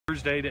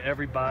Thursday to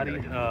everybody.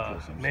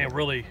 Man,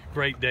 really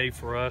great day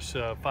for us.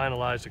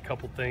 Finalized a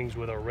couple things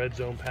with our red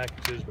zone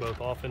packages, both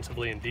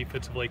offensively and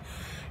defensively,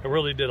 and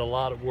really did a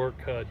lot of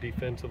work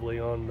defensively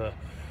on the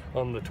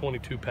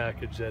 22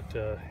 package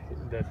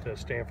that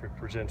Stanford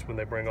presents when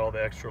they bring all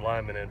the extra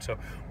linemen in. So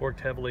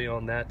worked heavily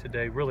on that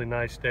today. Really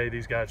nice day.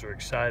 These guys are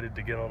excited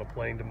to get on a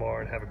plane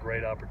tomorrow and have a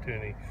great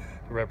opportunity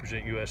to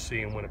represent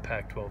USC and win a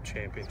Pac-12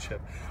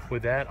 championship.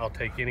 With that, I'll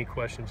take any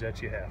questions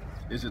that you have.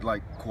 Is it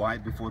like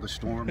quiet before the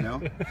storm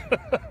now?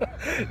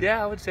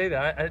 Yeah, I would say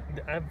that.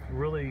 I've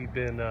really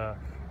been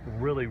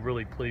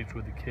really pleased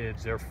with the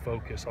kids. Their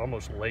focus,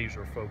 almost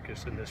laser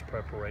focus in this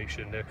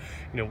preparation.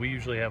 We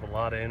usually have a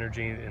lot of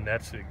energy, and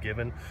that's a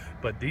given,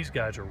 but these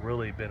guys have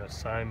really been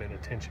assignment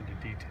attention to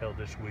detail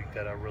this week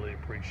that I really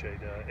appreciate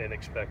and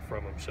expect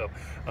from them. So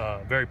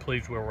very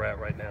pleased where we're at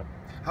right now.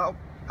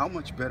 How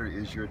much better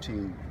is your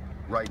team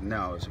right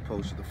now as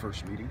opposed to the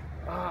first meeting?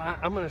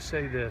 I'm going to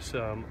say this.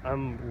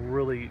 I'm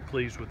really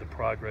pleased with the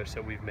progress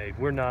that we've made.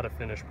 We're not a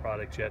finished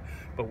product yet,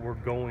 but we're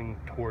going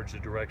towards the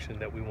direction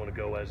that we want to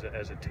go as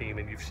a team.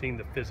 And you've seen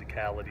the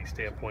physicality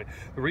standpoint.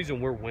 The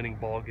reason we're winning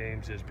ball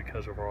games is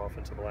because of our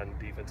offensive line and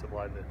defensive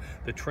line.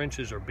 The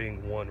trenches are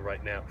being won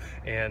right now,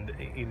 and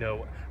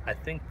I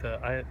think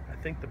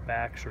the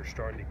backs are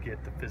starting to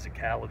get the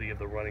physicality of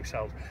the running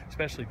styles,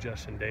 especially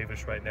Justin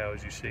Davis right now,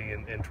 as you see,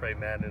 and Trey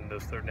Madden in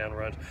those third down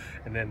runs,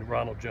 and then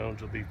Ronald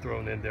Jones will be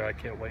thrown in there. I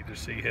can't wait to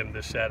see him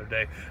this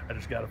Saturday. I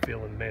just got a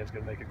feeling the man's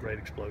going to make a great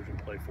explosion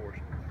play for us.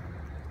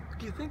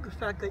 Do you think the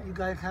fact that you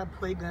guys have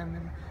played them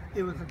and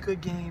it was a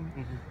good game,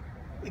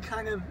 it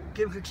kind of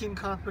gives the team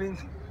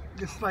confidence,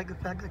 despite the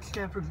fact that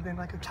Stanford's been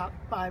like a top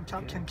 5,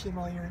 top 10 team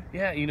all year?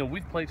 Yeah,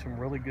 we've played some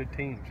really good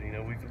teams.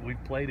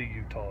 We've played a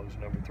Utah who's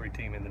number 3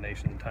 team in the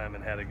nation at the time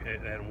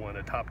and won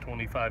a top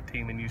 25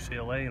 team in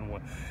UCLA and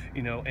won.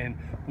 And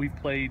we've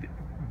played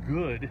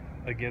good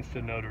against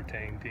a Notre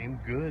Dame team,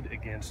 good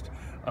against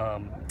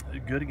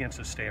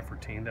a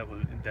Stanford team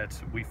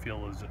that's we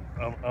feel is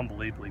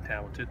unbelievably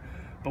talented,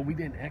 but we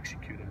didn't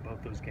execute in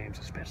both those games,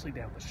 especially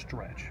down the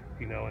stretch.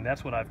 And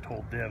that's what I've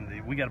told them.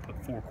 We got to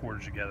put 4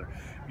 quarters together.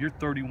 You're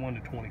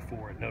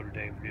 31-24 at Notre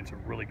Dame against a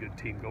really good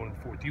team going in the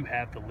fourth. You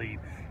have the lead.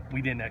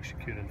 We didn't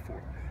execute in the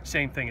fourth.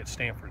 Same thing at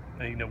Stanford.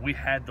 We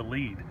had the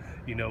lead,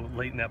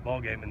 late in that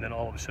ball game, and then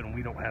all of a sudden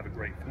we don't have a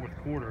great fourth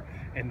quarter,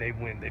 and they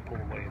win. They pull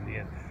away in the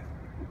end.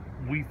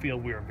 We feel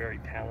we're a very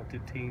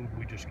talented team.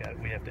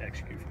 We have to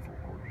execute for 4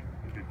 quarters.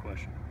 Good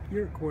question.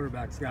 You're a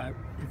quarterback, Scott.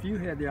 If you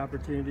had the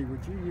opportunity,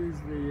 would you use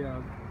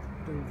the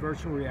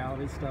virtual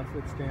reality stuff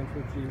that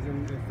Stanford's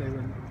using if they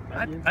were?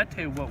 I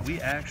tell you what,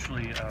 we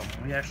actually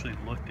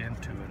looked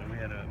into it, and we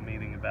had a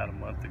meeting about a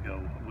month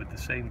ago with the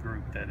same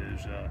group that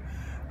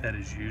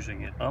is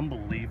using it.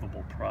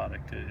 Unbelievable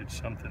product. It's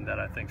something that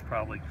I think is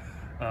probably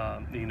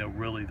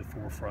really the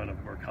forefront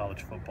of where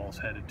college football is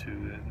headed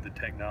to, the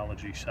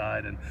technology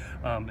side, and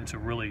it's a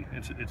really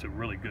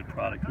good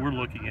product. We're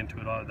looking into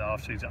it all the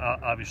offseason.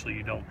 Obviously,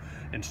 you don't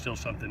instill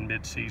something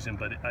mid-season,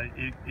 but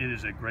it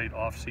is a great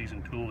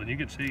off-season tool, and you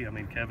can see.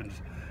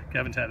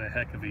 Kevin's had a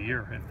heck of a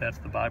year. If that's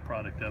the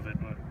byproduct of it,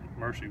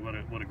 mercy, what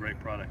a great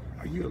product.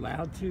 Are you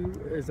allowed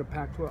to, as a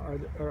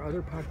Pac-12, are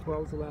other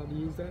Pac-12s allowed to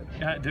use that?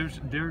 Yeah,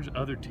 there's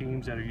other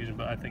teams that are using,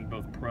 but I think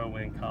both pro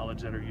and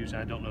college that are using.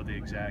 I don't know the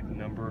exact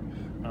number,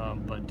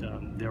 but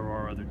there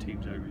are other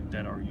teams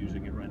that are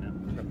using it right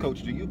now.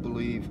 Coach, do you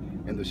believe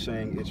in the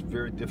saying it's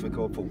very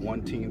difficult for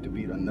one team to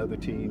beat another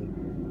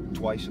team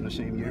twice in the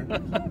same year?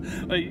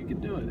 Well, you can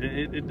do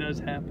it. It does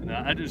happen.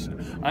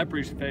 I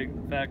appreciate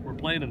the fact we're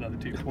playing another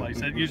team twice.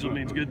 That usually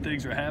means good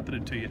things are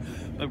happening to you.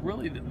 But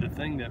really, the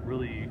thing that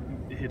really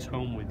hits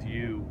home with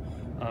you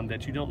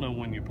that you don't know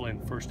when you're playing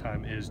the first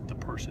time is the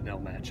personnel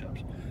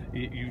matchups.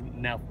 You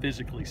now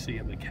physically see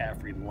a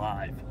McCaffrey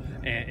live,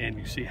 and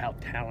you see how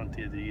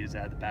talented he is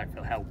out of the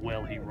backfield, how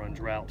well he runs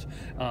routes,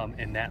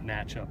 and that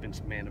matchup in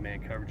some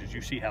man-to-man coverages.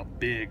 You see how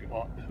big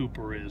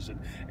Hooper is,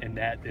 and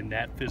that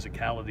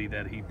physicality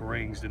that he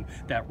brings, and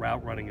that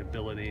route running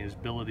ability, and his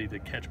ability to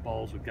catch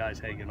balls with guys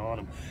hanging on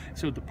him.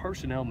 So the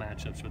personnel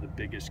matchups are the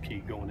biggest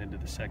key going into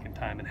the second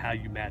time, and how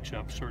you match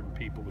up certain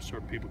people with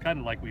certain people, kind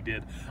of like we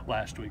did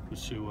last week with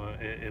Sua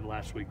and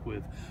last week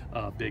with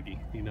Biggie.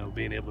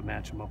 Being able to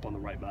match them up on the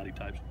right body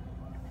types.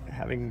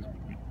 Having,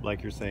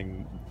 like you're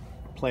saying,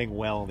 playing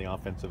well on the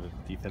offensive and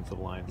defensive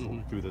lines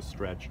through this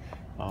stretch.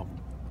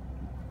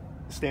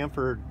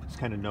 Stanford is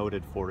kind of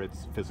noted for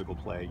its physical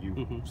play.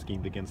 You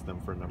schemed against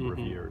them for a number of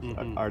years.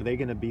 Are they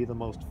going to be the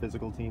most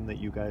physical team that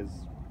you guys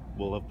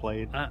will have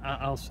played?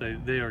 I'll say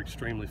they are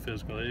extremely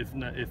physical, if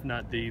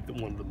not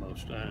one of the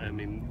most.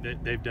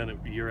 They've done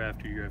it year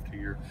after year after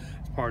year.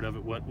 It's part of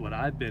it. What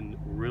I've been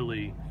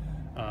really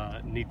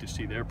neat to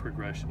see their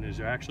progression is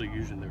they're actually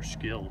using their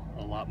skill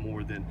a lot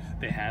more than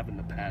they have in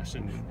the past,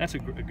 and that's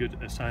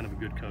a sign of a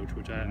good coach,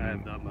 which I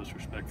have the utmost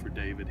respect for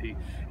David.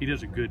 He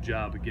does a good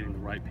job of getting the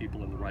right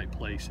people in the right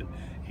place, and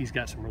he's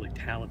got some really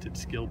talented,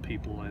 skilled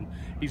people, and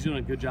he's doing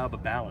a good job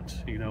of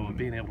balance, you know, of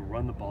being able to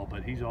run the ball,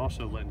 but he's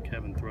also letting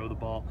Kevin throw the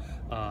ball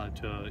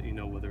to, you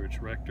know, whether it's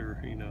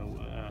Rector, you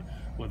know,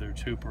 whether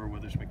it's Hooper,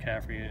 whether it's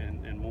McCaffrey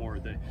and more.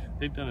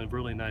 They've done a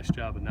really nice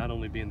job of not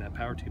only being that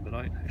power team, but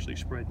actually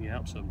spreading you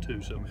out some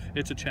too. So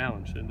it's a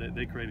challenge, and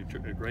they created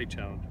a great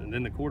challenge. And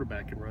then the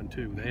quarterback can run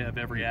too. They have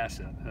every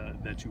asset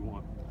that you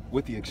want.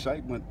 With the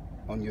excitement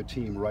on your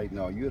team right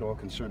now, you at all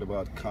concerned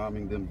about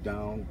calming them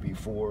down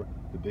before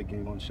the big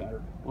game on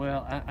Saturday?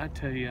 Well, I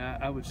tell you,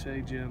 I would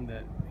say, Jim,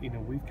 that, you know,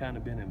 we've kind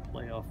of been in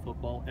playoff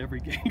football. Every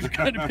game's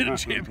kind of been a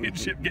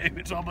championship game.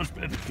 It's almost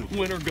been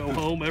win or go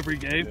home every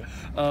game.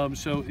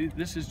 So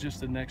this is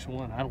just the next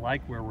one. I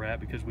like where we're at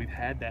because we've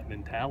had that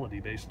mentality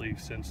basically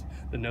since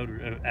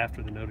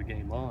after the Notre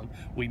game on.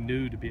 We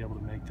knew to be able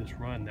to make this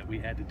run that we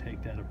had to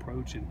take that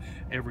approach, and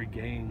every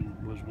game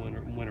was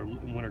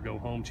win or go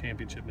home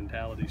championship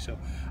mentality. So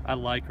I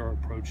like our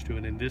approach to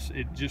it, and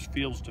it just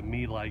feels to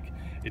me like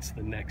it's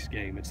the next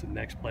game. It's the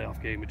next playoff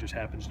game. It just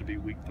happens to be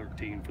week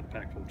 13 for the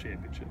Pac-12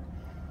 championship.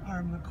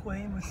 Are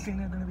McQuay and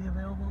Messina going to be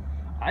available?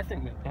 I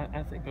think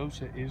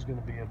Osa is going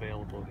to be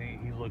available.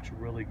 He looks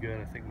really good.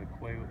 I think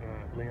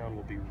Leon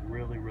will be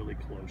really, really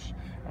close.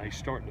 He's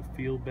starting to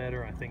feel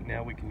better. I think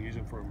now we can use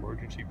him for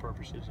emergency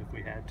purposes if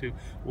we had to.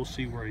 We'll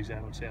see where he's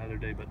at on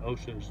Saturday, but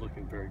Osa is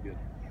looking very good.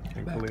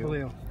 Back to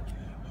Leo.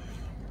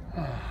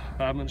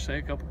 I'm going to say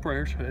a couple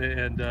prayers,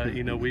 and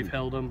you know, we've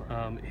held him.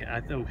 I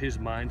know his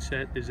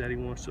mindset is that he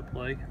wants to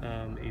play.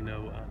 You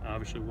know,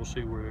 obviously we'll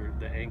see where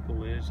the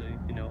ankle is.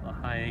 You know, a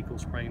high ankle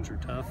sprains are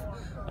tough.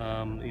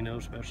 You know,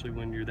 especially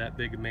when you're that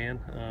big a man.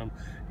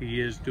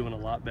 He is doing a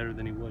lot better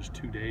than he was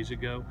 2 days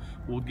ago.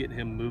 We'll get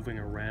him moving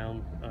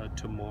around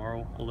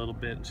tomorrow a little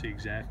bit and see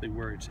exactly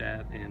where it's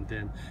at, and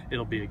then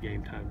it'll be a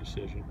game time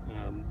decision.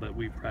 But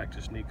we've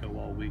practiced Nico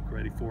all week,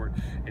 ready for it,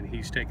 and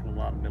he's taking a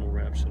lot of mental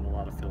reps and a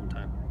lot of film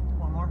time.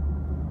 One more.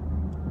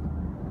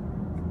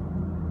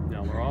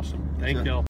 Y'all are awesome. Thank y'all.